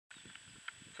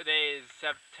Today is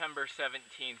September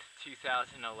 17th,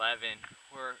 2011.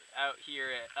 We're out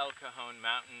here at El Cajon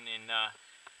Mountain in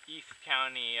East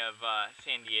County of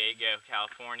San Diego,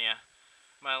 California.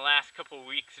 My last couple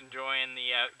weeks enjoying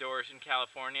the outdoors in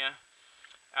California.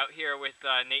 Out here with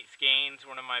Nate Gaines,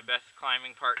 one of my best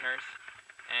climbing partners.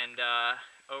 And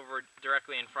over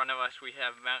directly in front of us we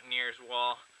have Mountaineer's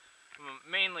Wall.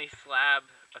 Mainly slab,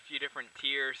 a few different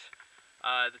tiers.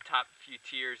 The top few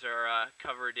tiers are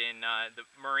covered in the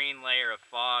marine layer of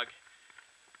fog.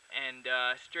 And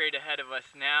straight ahead of us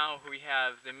now we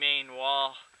have the main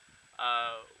wall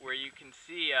where you can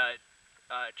see a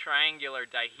triangular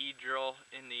dihedral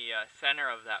in the center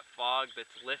of that fog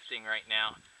that's lifting right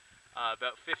now.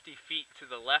 About 50 feet to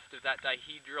the left of that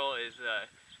dihedral is a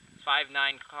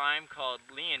 5-9 climb called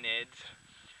Leonids.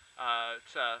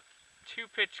 It's a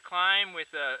 2-pitch climb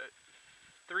with a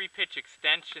 3-pitch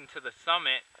extension to the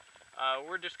summit.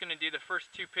 We're just going to do the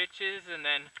first 2 pitches and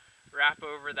then wrap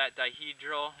over that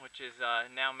dihedral, which is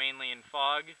now mainly in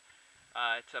fog.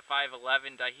 It's a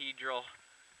 511 dihedral,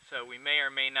 so we may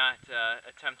or may not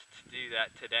attempt to do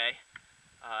that today.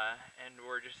 And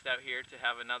we're just out here to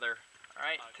have another.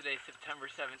 Alright, today's September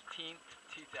 17th,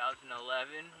 2011.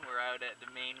 We're out at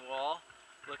the main wall,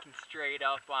 looking straight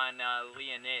up on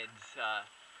Leonids.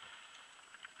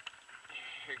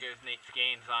 Here goes Nate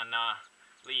Gaines on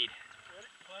lead. Ready?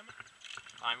 Climbing?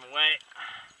 Climb away.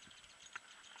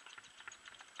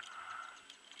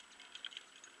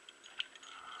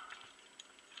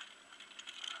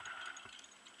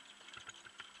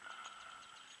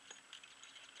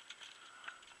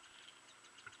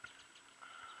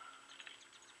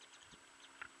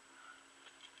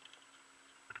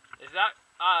 Is that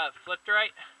flipped right?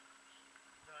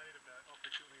 No, I need a bat. I'll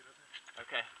fix it when we get up there.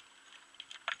 Okay.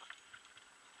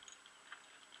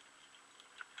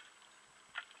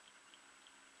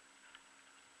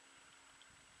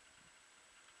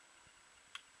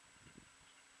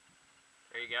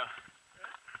 There you go.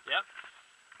 Yep.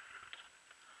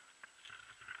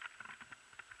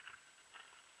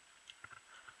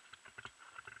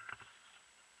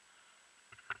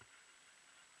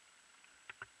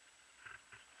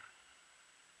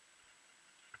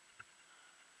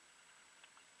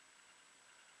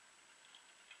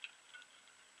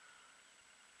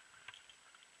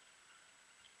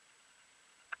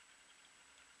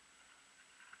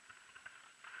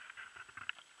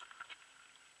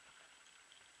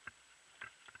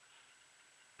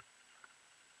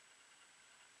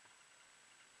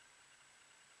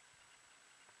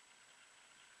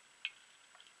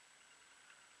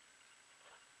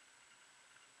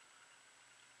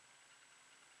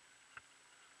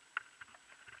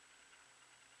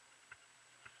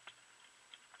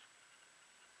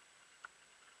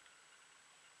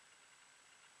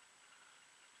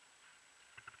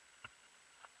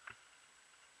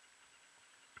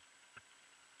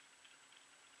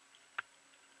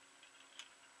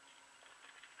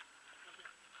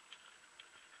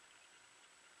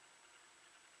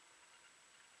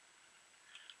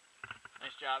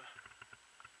 Nice job.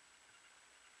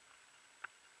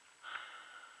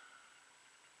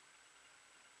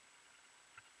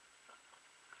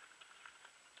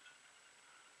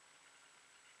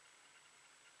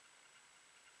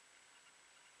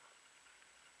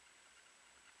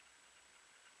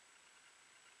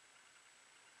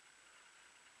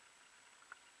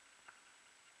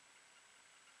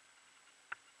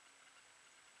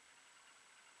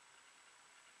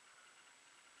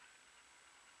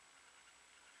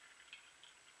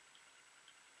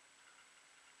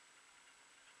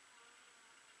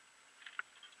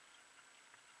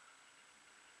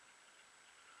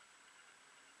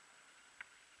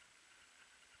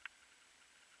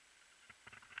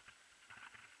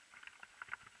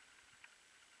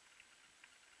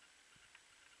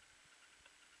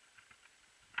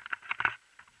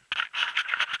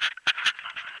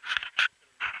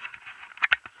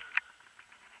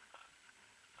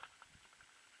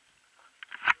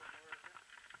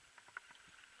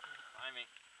 Climbing.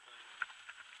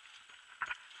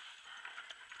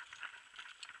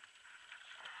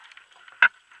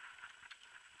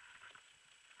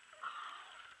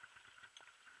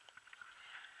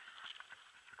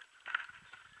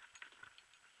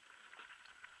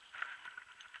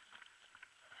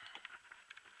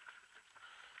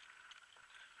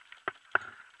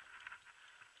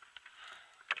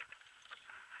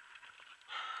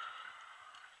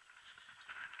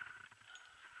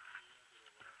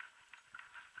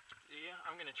 Yeah,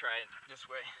 I'm gonna try it this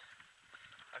way.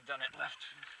 I've done it left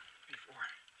before.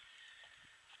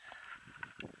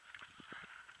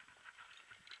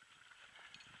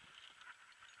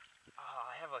 Oh,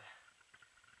 I have a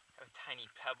tiny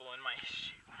pebble in my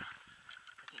shoe.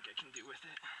 I think I can do with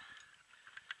it.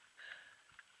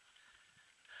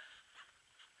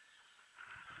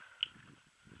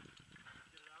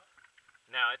 Get it out?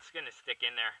 No, it's gonna stick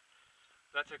in there.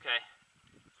 That's okay.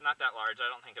 It's not that large. I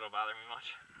don't think it'll bother me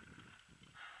much.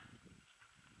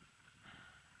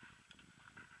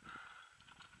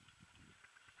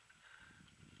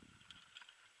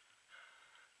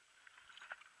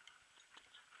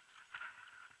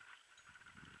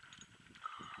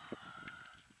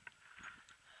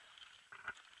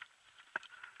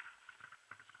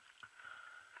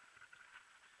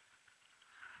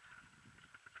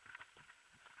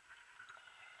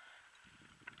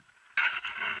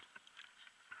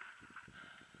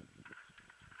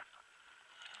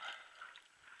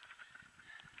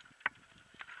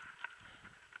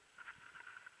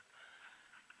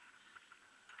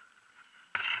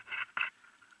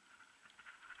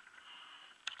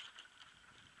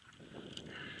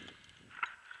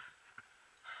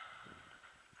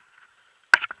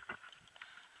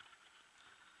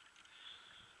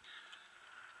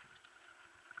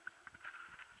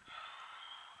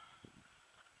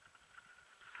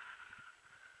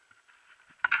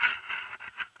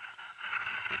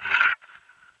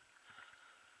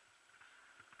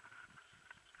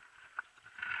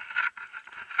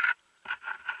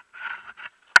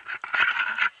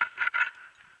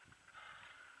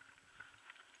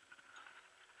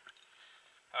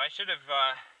 I should have,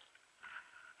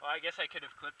 well, I guess I could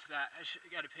have clipped that. I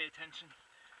got to pay attention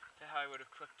to how I would have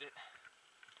clipped it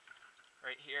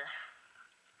right here.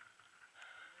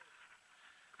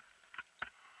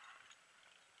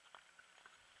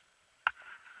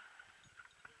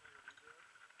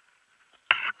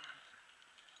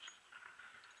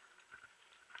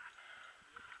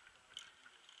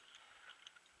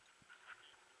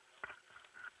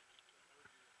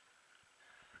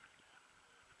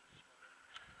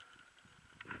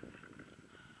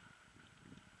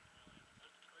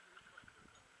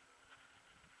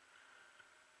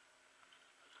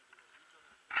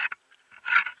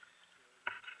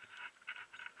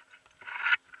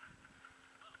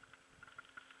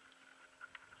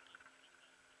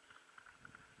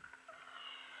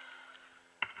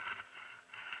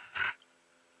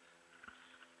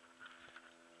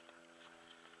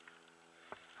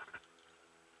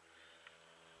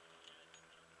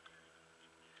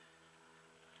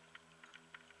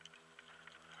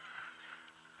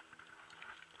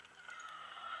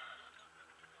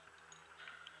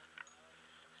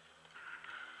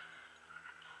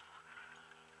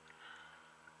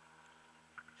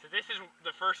 So this is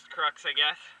the first crux, I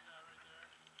guess.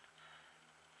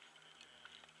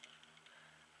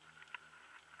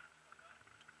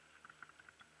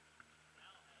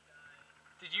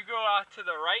 Did you go to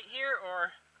the right here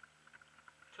or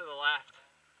to the left?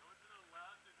 I went to the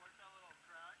left and worked that little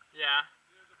crack. Yeah.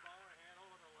 There's a bomber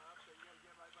handle on the left, so you gotta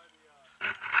get right by the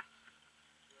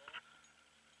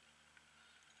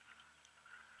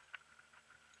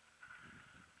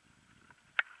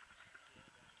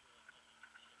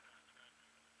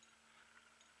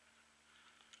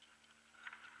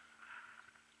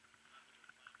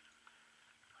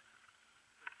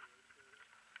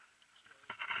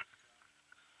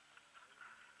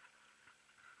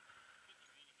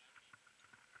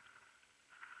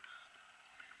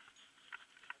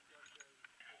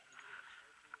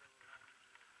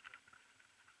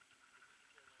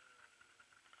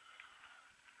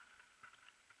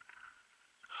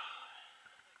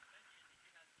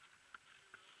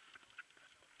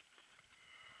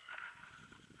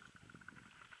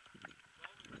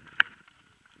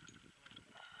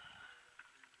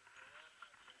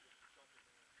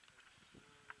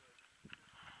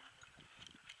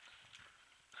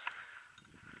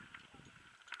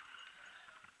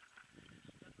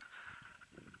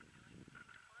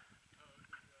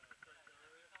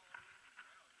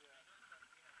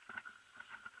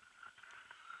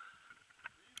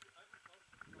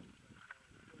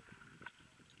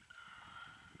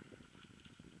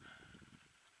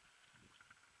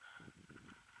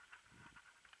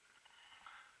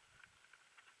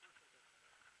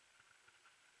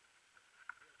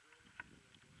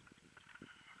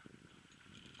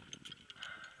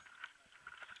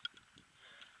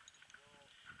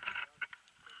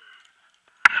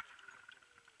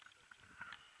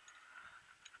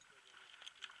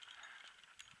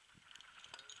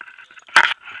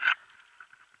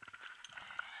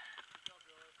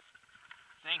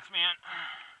Thanks, man.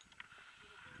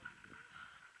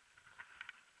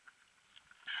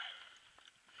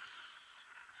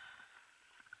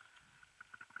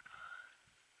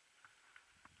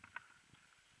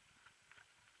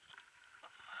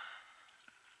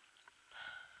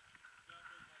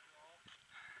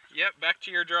 Yep, back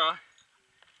to your draw.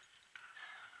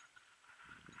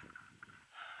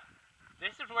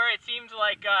 This is where it seems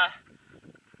like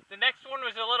the next one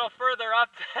was a little further up.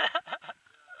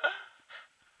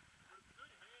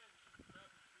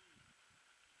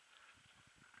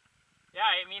 Yeah,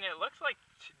 I mean, it looks like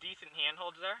decent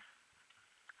handholds there.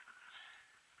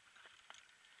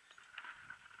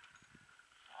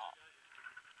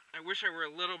 I wish I were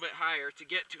a little bit higher to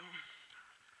get to him.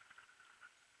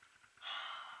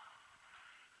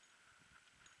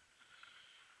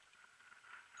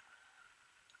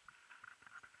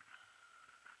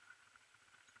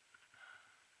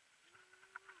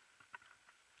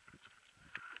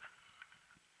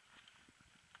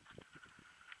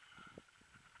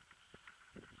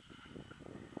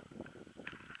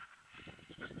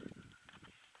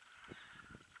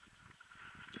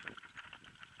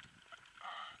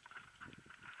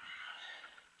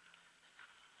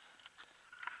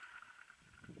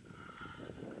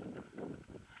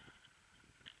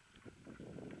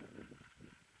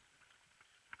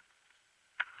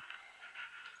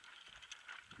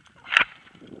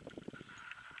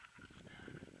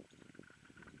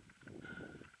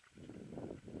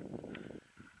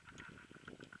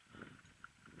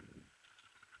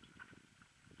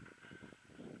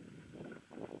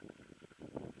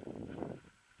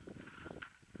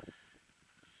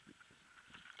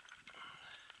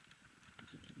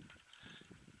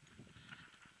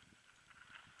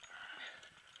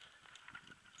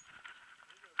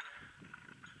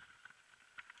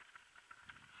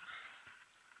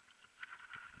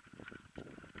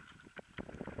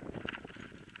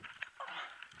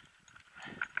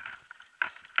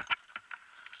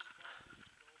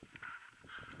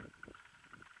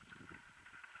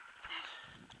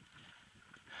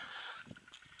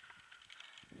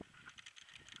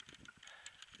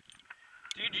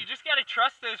 Dude, you just gotta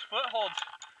trust those footholds.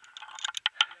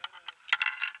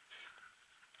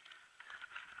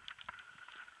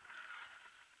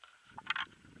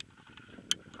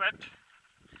 Clipped.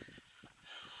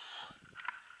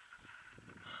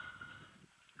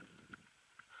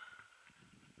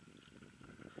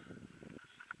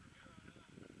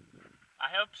 I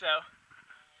hope so.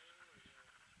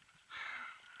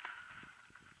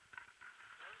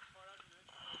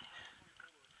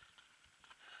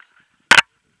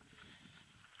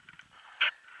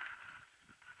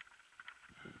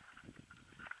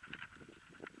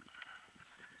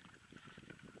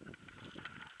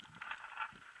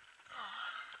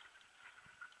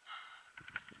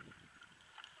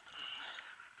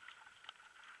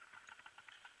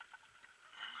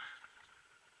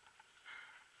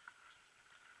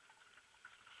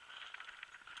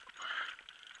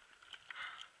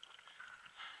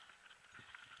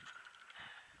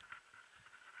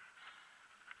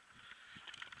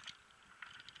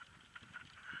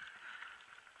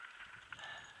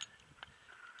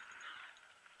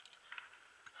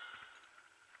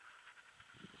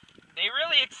 They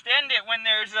really extend it when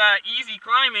there's easy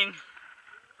climbing.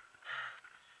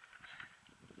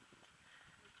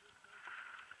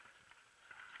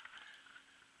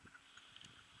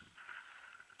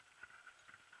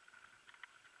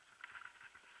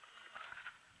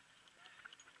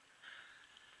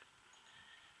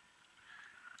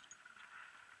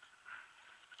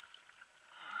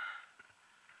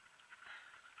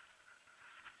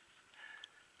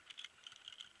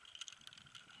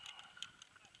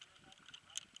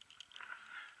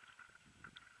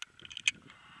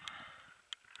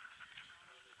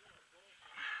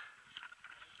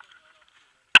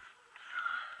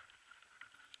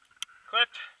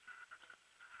 Clipped.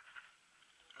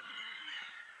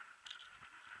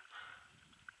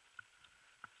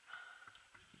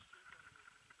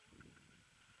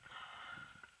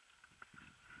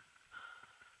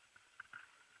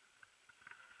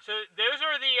 So those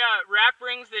are the wrap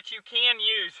rings that you can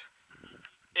use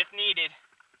if needed.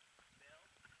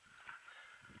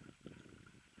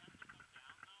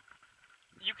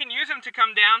 You can use them to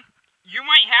come down. You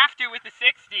might have to with the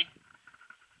 60.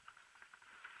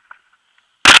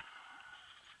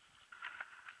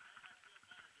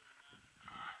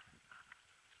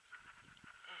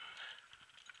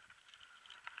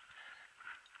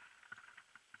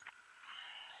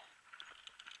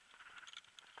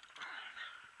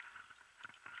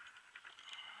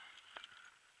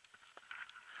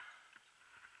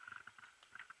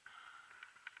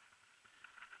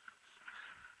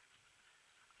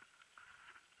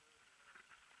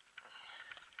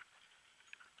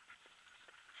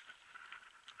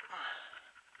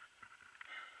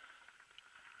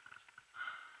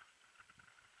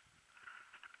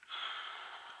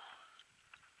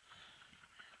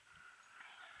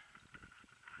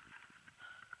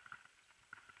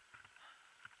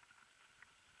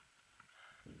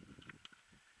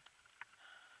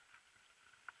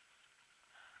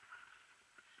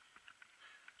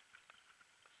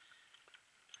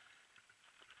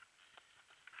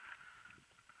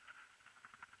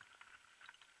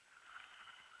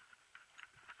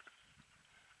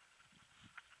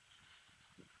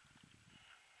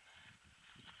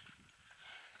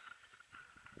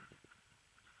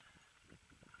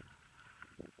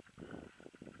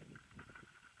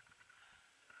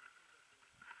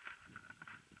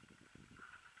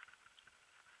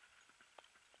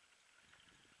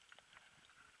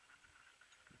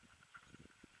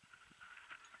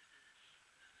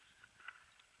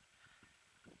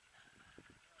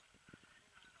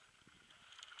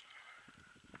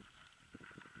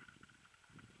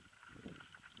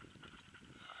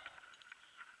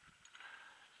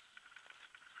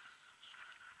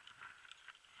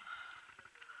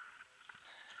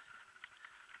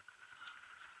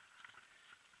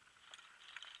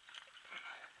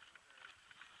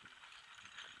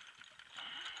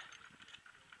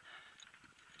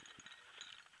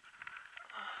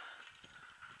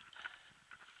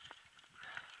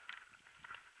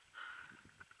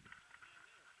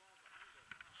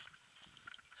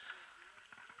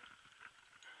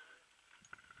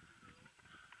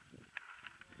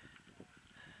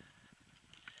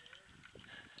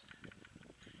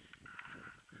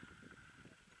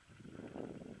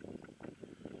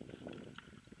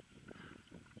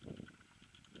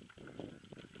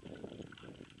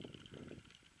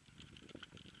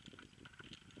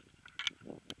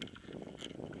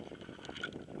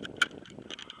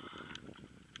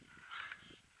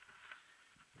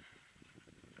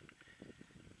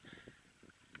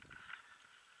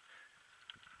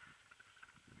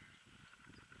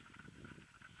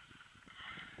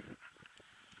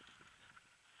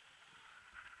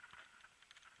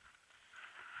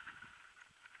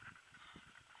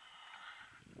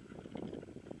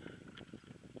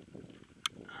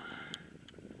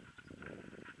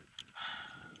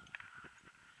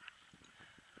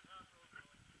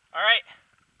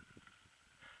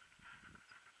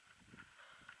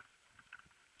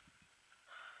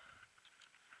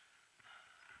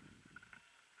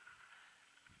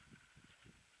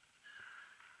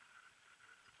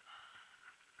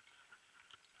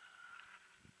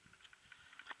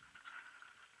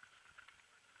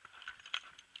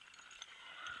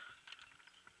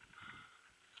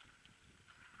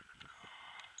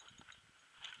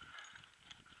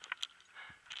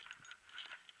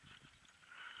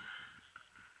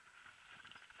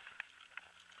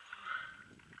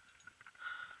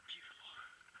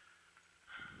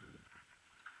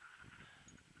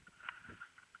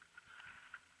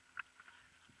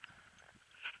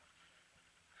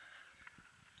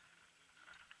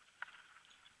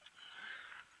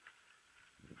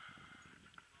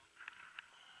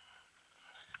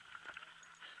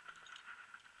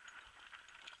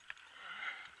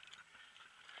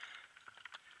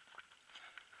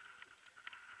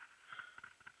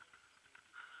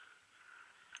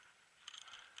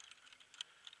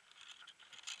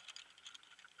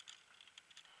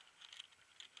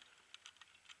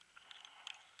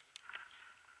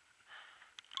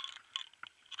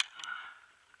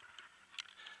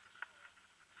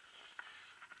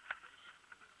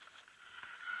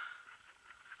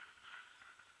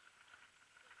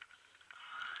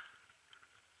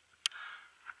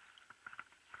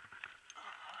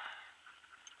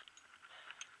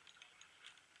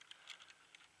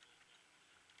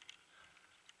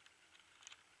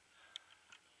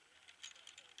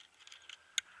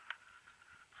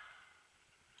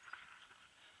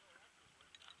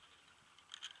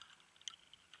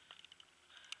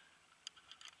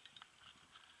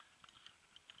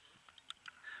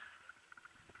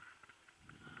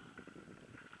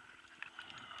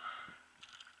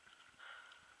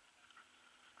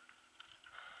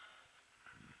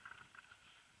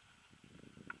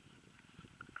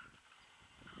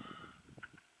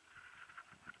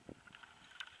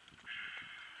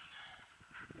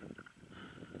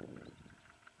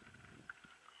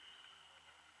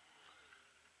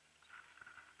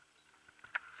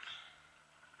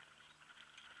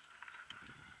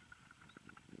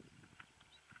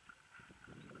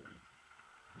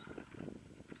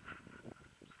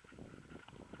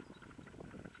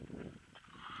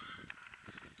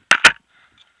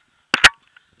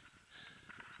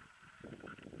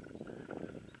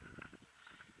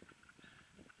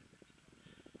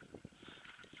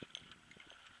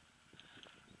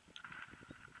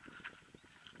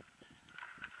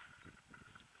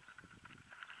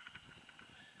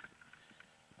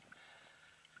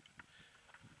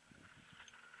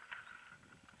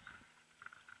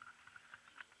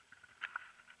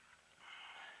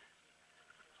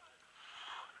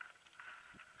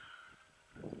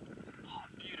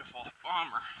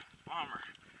 Bomber. Bomber.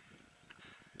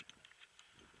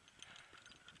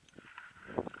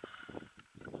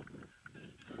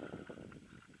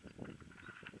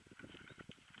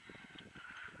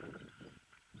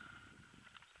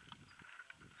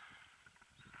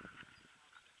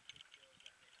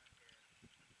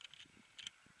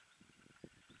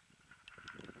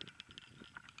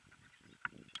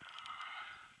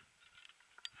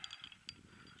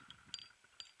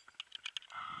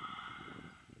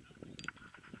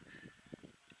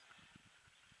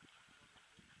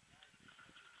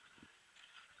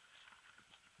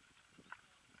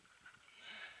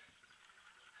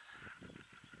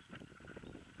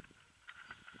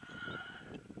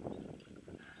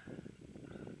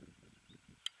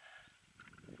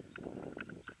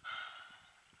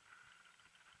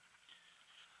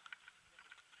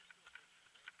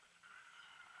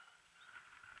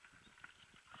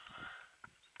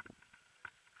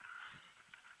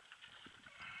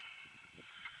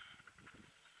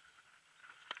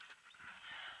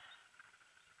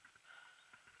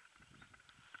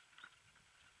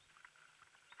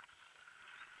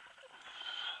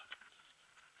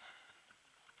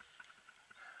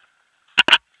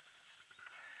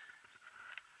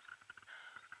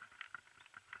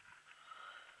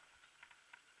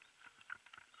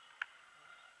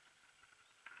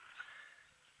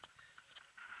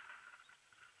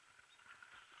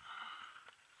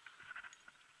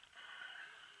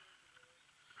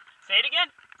 Say it again?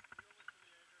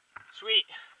 Sweet.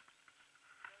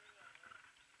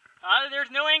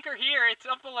 There's no anchor here. It's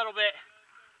up a little bit.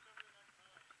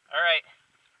 Alright.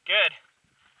 Good.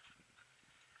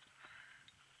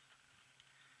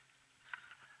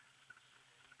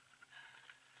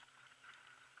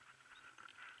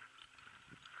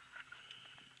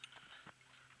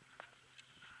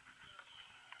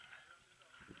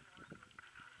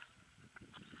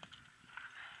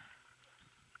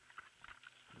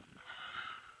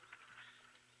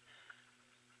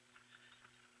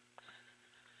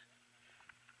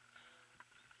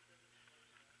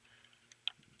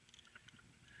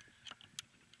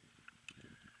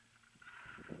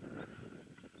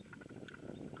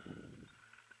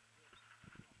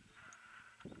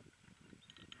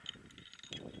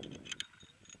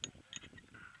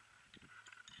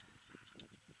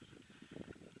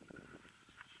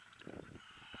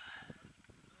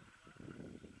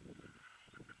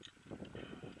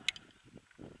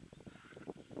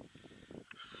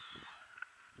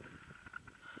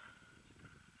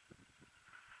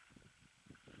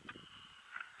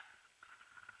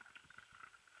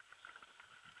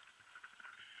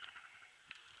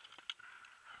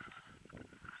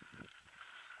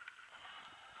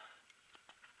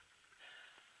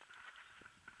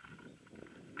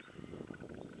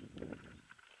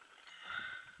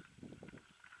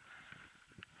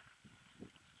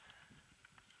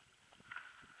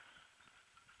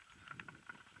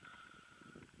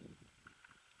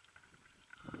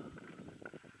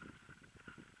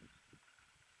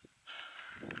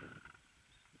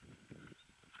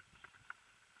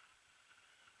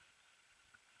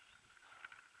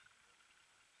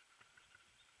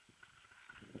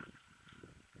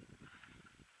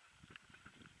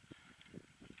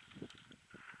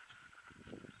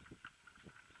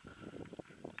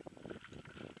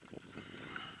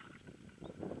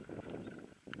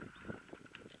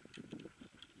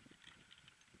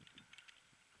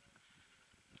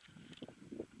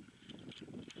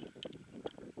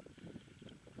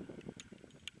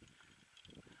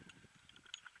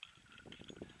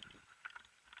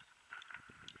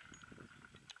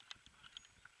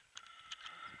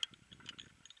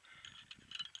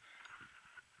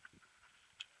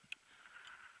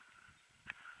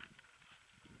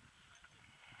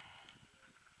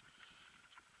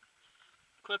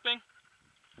 Clipping.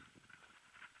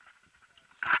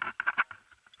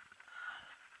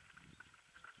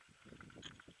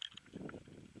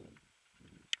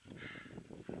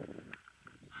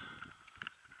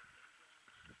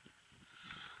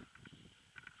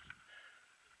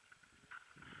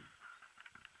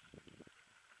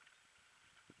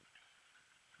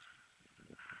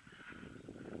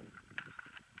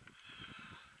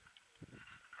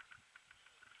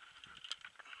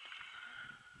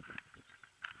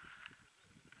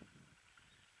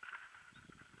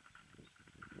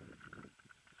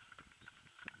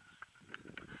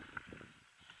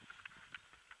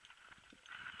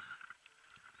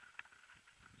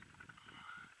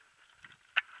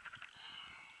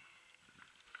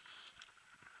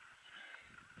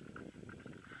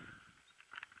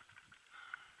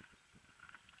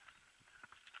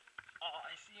 Oh,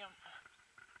 I see him.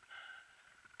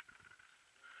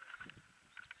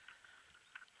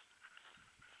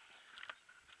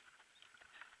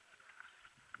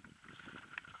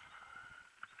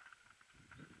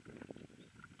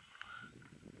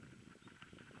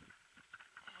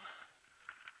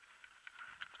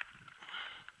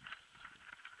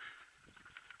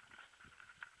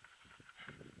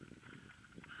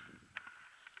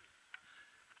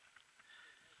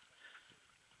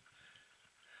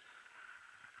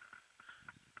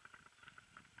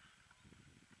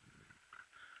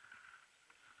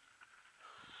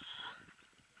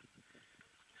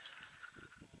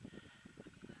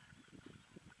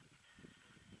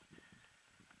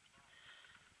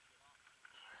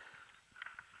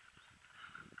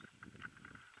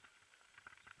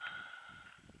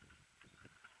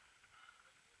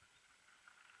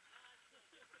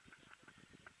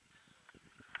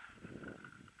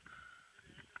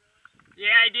 Yeah,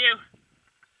 I do.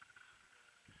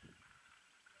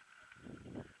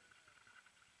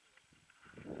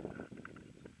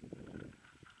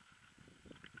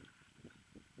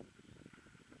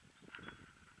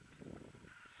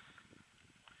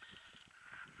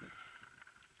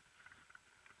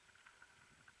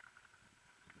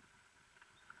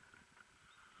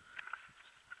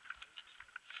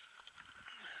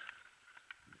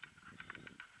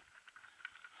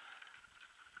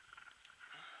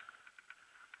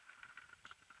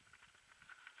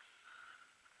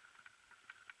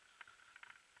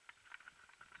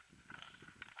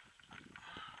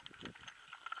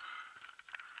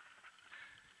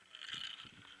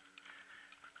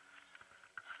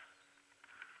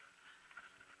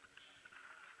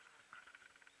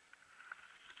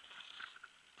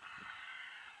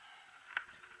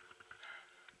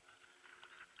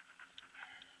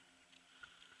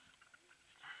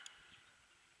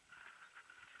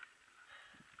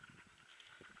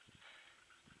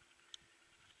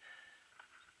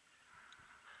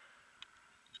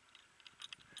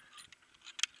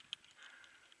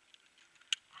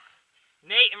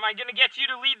 Nate, am I going to get you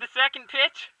to lead the second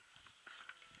pitch?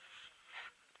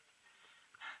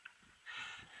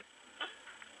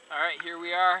 Alright, here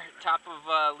we are, top of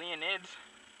Leonids.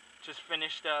 Just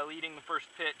finished leading the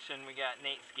first pitch, and we got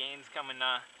Nate's Gaines coming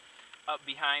up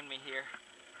behind me here.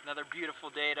 Another beautiful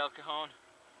day at El Cajon.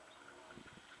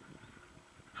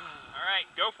 Alright,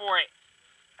 go for it.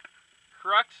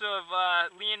 Crux of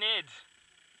Leonids.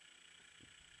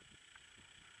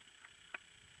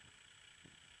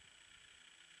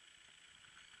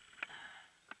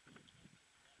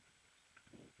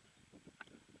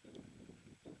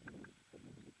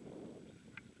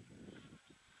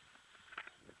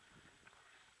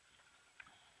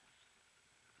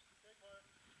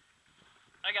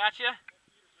 I gotcha.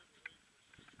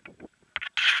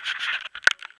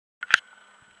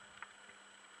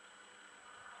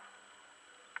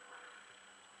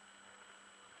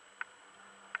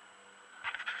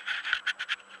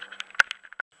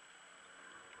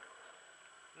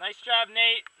 Nice job,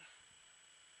 Nate.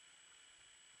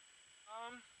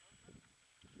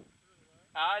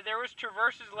 There was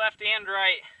traverses left and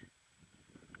right.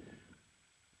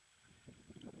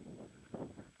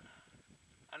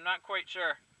 I'm not quite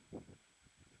sure.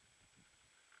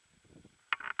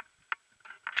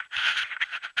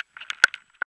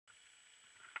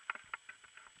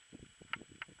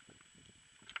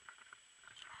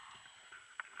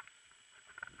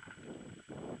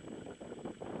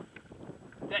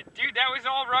 Dude, that was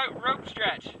all rope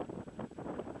stretch.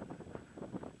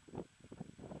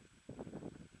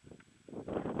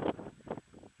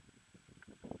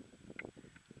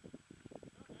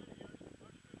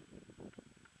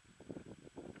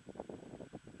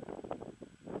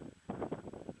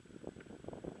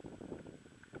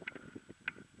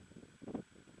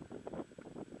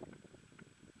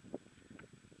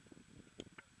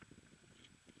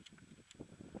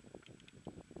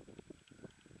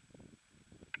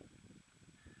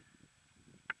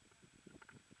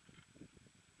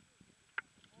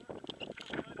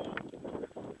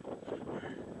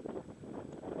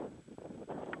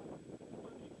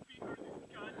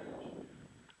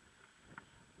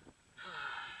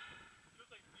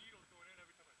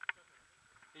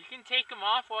 You can take them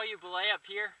off while you belay up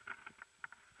here.